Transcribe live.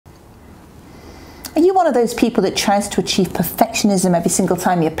Are you one of those people that tries to achieve perfectionism every single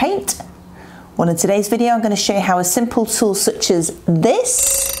time you paint? Well, in today's video, I'm going to show you how a simple tool such as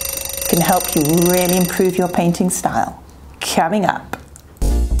this can help you really improve your painting style. Coming up.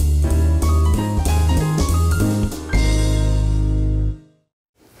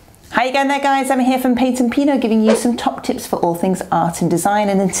 How you going there, guys? I'm here from Paint and Pinot, giving you some top tips for all things art and design.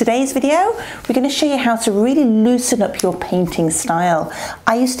 And in today's video, we're going to show you how to really loosen up your painting style.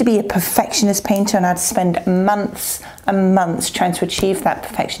 I used to be a perfectionist painter, and I'd spend months and months trying to achieve that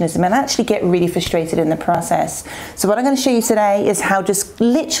perfectionism and actually get really frustrated in the process. So what I'm going to show you today is how just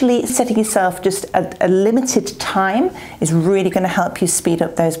literally setting yourself just a limited time is really going to help you speed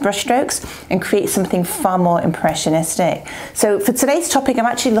up those brush strokes and create something far more impressionistic. So for today's topic, I'm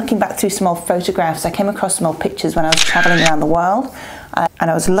actually looking back through some old photographs. I came across some old pictures when I was traveling around the world,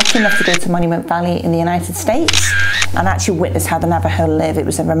 and I was lucky enough to go to Monument Valley in the United States and actually witness how the Navajo live. It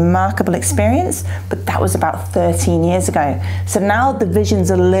was a remarkable experience, but that was about 13 years ago. So now the vision's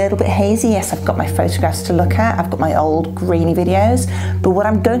a little bit hazy. Yes, I've got my photographs to look at, I've got my old grainy videos, but what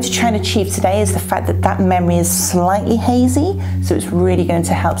I'm going to try and achieve today is the fact that that memory is slightly hazy, so it's really going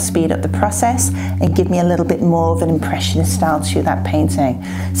to help speed up the process and give me a little bit more of an impressionist style to that painting.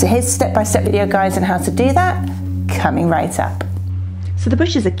 So here's a step-by-step video, guys, on how to do that, coming right up. So the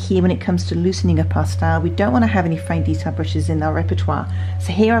brushes are key when it comes to loosening up our style. We don't want to have any fine detail brushes in our repertoire.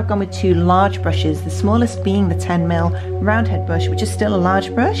 So here I've gone with two large brushes, the smallest being the 10mm round head brush, which is still a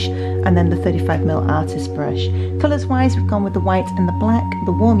large brush, and then the 35mm artist brush. Colours wise, we've gone with the white and the black,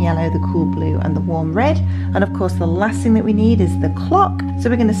 the warm yellow, the cool blue, and the warm red. And of course the last thing that we need is the clock.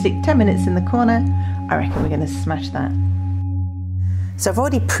 So we're going to stick 10 minutes in the corner. I reckon we're going to smash that. So I've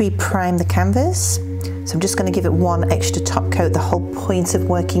already pre-primed the canvas. So I'm just going to give it one extra top coat. The whole point of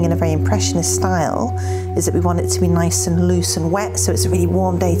working in a very impressionist style is that we want it to be nice and loose and wet. So it's a really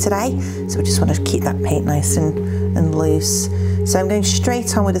warm day today, so we just want to keep that paint nice and loose. So I'm going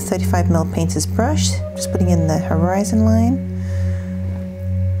straight on with a 35mm painter's brush, just putting in the horizon line.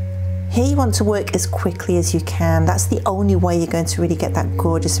 Here you want to work as quickly as you can. That's the only way you're going to really get that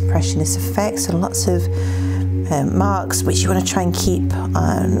gorgeous impressionist effect. So lots of marks, which you want to try and keep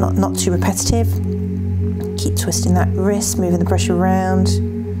not too repetitive. Keep twisting that wrist, moving the brush around.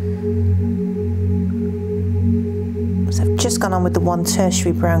 So I've just gone on with the one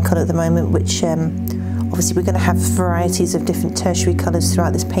tertiary brown colour at the moment, which obviously we're going to have varieties of different tertiary colours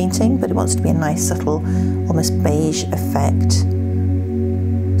throughout this painting, but it wants to be a nice subtle, almost beige effect.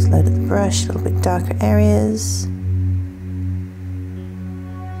 Just load up the brush, a little bit darker areas.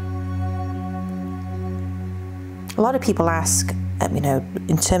 A lot of people ask, you know,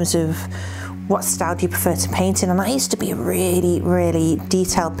 in terms of what style do you prefer to paint in? And I used to be a really, really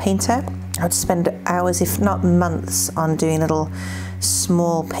detailed painter. I would spend hours, if not months, on doing little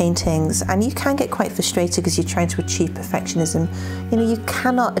small paintings. And you can get quite frustrated because you're trying to achieve perfectionism. You know, you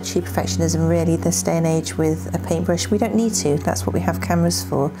cannot achieve perfectionism really this day and age with a paintbrush. We don't need to. That's what we have cameras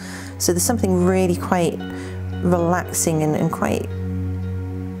for. So there's something really quite relaxing and quite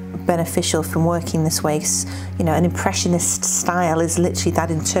beneficial from working this way. You know, an impressionist style is literally that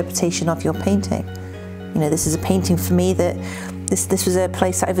interpretation of your painting. You know, this is a painting for me that this was a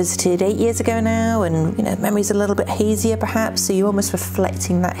place that I visited 8 years ago now, and you know, memory's a little bit hazier perhaps, so you're almost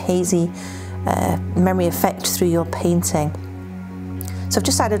reflecting that hazy memory effect through your painting. So I've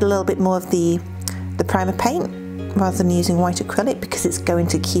just added a little bit more of the primer paint rather than using white acrylic because it's going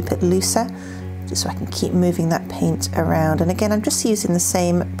to keep it looser, just so I can keep moving that paint around. And again, I'm just using the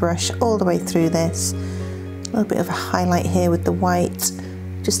same brush all the way through this. A little bit of a highlight here with the white,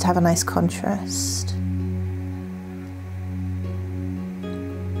 just to have a nice contrast.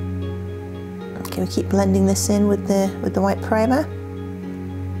 Okay, we keep blending this in with the white primer.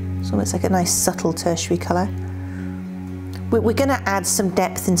 It's almost like a nice subtle tertiary colour. We're going to add some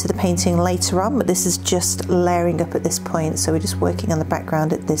depth into the painting later on, but this is just layering up at this point, so we're just working on the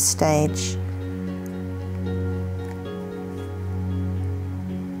background at this stage.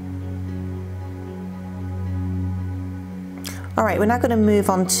 Alright, we're now going to move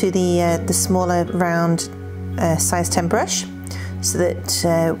on to the smaller round size 10 brush so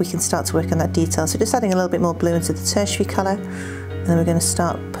that we can start to work on that detail. So just adding a little bit more blue into the tertiary colour, and then we're going to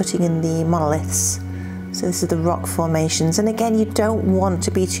start putting in the monoliths. So this is the rock formations, and again, you don't want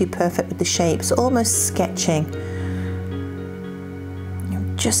to be too perfect with the shapes, almost sketching.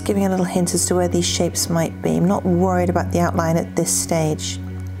 I'm just giving a little hint as to where these shapes might be. I'm not worried about the outline at this stage.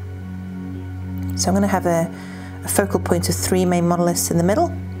 So I'm going to have a focal point of 3 main monoliths in the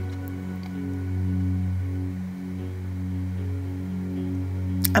middle.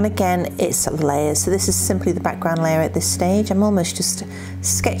 And again, it's layers. So this is simply the background layer at this stage. I'm almost just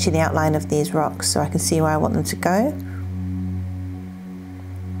sketching the outline of these rocks so I can see where I want them to go. I'm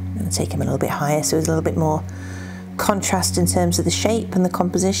going to take them a little bit higher so there's a little bit more contrast in terms of the shape and the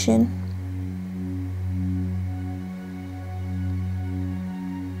composition.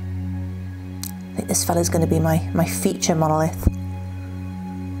 I think this fella's going to be my feature monolith.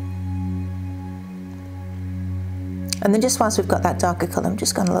 And then just whilst we've got that darker colour, I'm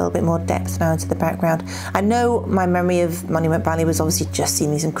just going a little bit more depth now into the background. I know my memory of Monument Valley was obviously just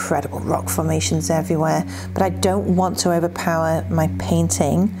seeing these incredible rock formations everywhere, but I don't want to overpower my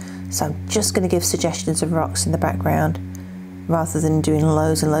painting, so I'm just going to give suggestions of rocks in the background rather than doing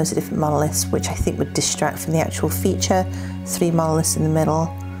loads and loads of different monoliths, which I think would distract from the actual feature. 3 monoliths in the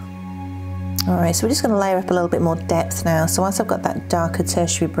middle. Alright, so we're just going to layer up a little bit more depth now. So once I've got that darker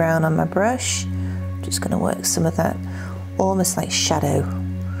tertiary brown on my brush, I'm just going to work some of that almost like shadow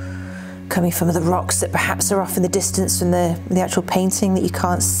coming from the rocks that perhaps are off in the distance from the actual painting that you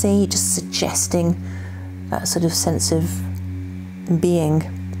can't see, just suggesting that sort of sense of being.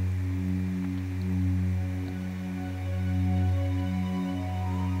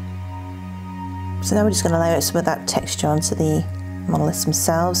 So now we're just going to layer some of that texture onto the monoliths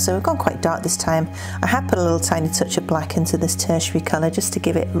themselves. So we've gone quite dark this time. I have put a little tiny touch of black into this tertiary colour just to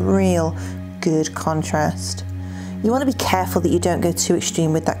give it real good contrast. You want to be careful that you don't go too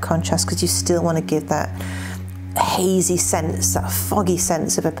extreme with that contrast because you still want to give that hazy sense, that foggy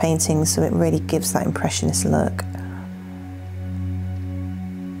sense of a painting, so it really gives that impressionist look.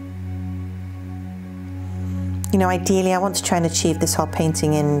 You know, ideally I want to try and achieve this whole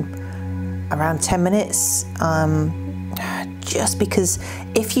painting in around 10 minutes, just because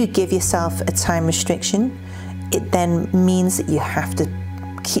if you give yourself a time restriction, it then means that you have to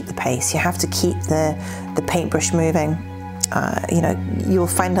keep the pace, you have to keep the paintbrush moving. You know, you'll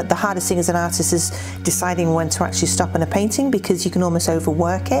find that the hardest thing as an artist is deciding when to actually stop in a painting, because you can almost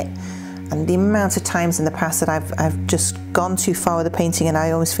overwork it. And the amount of times in the past that I've just gone too far with a painting and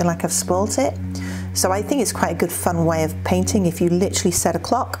I always feel like I've spoilt it. So I think it's quite a good fun way of painting if you literally set a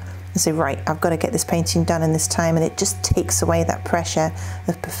clock and say, right, I've got to get this painting done in this time, and it just takes away that pressure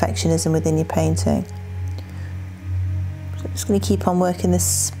of perfectionism within your painting. So I'm just going to keep on working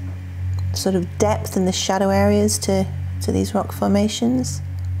this sort of depth in the shadow areas to these rock formations.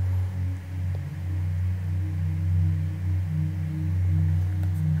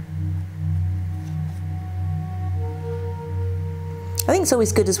 I think it's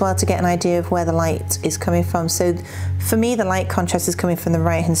always good as well to get an idea of where the light is coming from. So for me, the light contrast is coming from the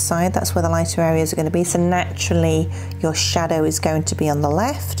right hand side. That's where the lighter areas are going to be. So naturally your shadow is going to be on the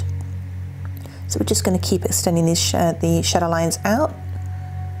left. So we're just going to keep extending these the shadow lines out,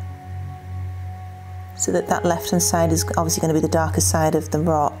 so that that left hand side is obviously going to be the darker side of the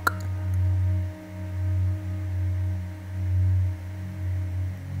rock.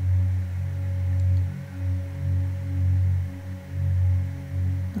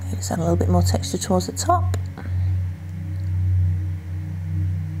 Just add a little bit more texture towards the top.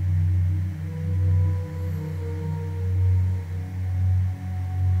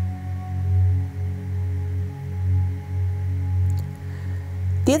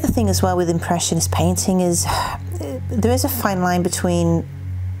 The other thing as well with Impressionist painting is there is a fine line between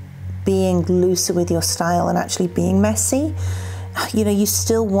being looser with your style and actually being messy. You know, you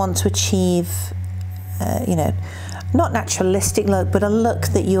still want to achieve, you know, not naturalistic look, but a look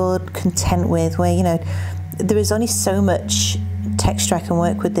that you're content with, where, you know, there is only so much texture I can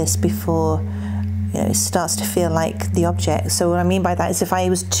work with this before, you know, it starts to feel like the object. So what I mean by that is if I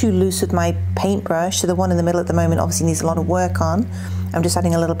was too loose with my paintbrush, so the one in the middle at the moment obviously needs a lot of work on, I'm just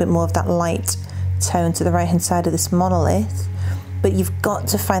adding a little bit more of that light tone to the right hand side of this monolith. But you've got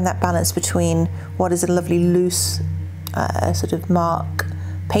to find that balance between what is a lovely loose sort of mark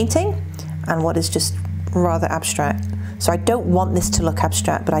painting and what is just rather abstract. So I don't want this to look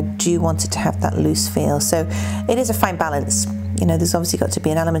abstract, but I do want it to have that loose feel. So it is a fine balance. You know, there's obviously got to be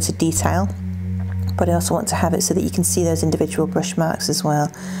an element of detail, but I also want to have it so that you can see those individual brush marks as well.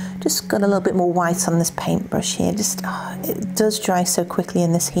 Just got a little bit more white on this paintbrush here. Just, it does dry so quickly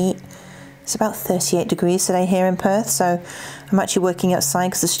in this heat. It's about 38 degrees today here in Perth, so I'm actually working outside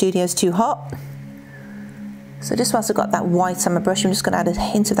because the studio's too hot. So just whilst I've got that white on my brush, I'm just going to add a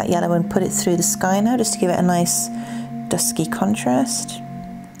hint of that yellow and put it through the sky now, just to give it a nice dusky contrast.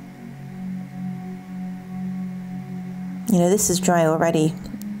 You know, this is dry already,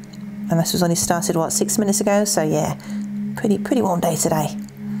 and this was only started, what, 6 minutes ago? So yeah, pretty warm day today.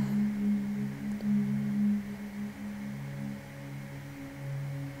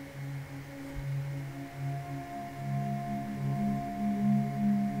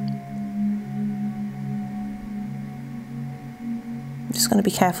 going to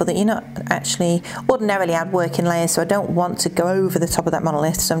be careful that you're not actually, ordinarily I'd work in layers, so I don't want to go over the top of that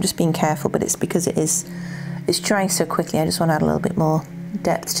monolith, so I'm just being careful, but it's because it's drying so quickly, I just want to add a little bit more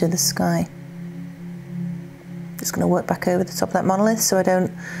depth to the sky. Just going to work back over the top of that monolith so I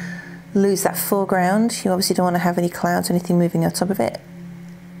don't lose that foreground. You obviously don't want to have any clouds or anything moving on top of it.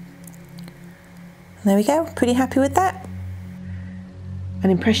 And there we go, pretty happy with that. An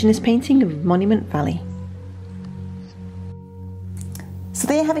Impressionist painting of Monument Valley. So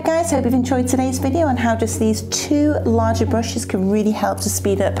there you have it, guys. Hope you've enjoyed today's video on how just these two larger brushes can really help to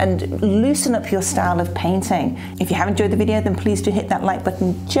speed up and loosen up your style of painting. If you have enjoyed the video, then please do hit that like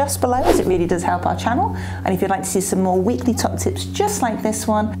button just below, as it really does help our channel. And if you'd like to see some more weekly top tips just like this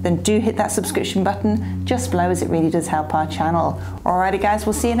one, then do hit that subscription button just below, as it really does help our channel. Alrighty guys,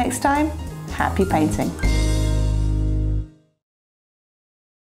 we'll see you next time. Happy painting.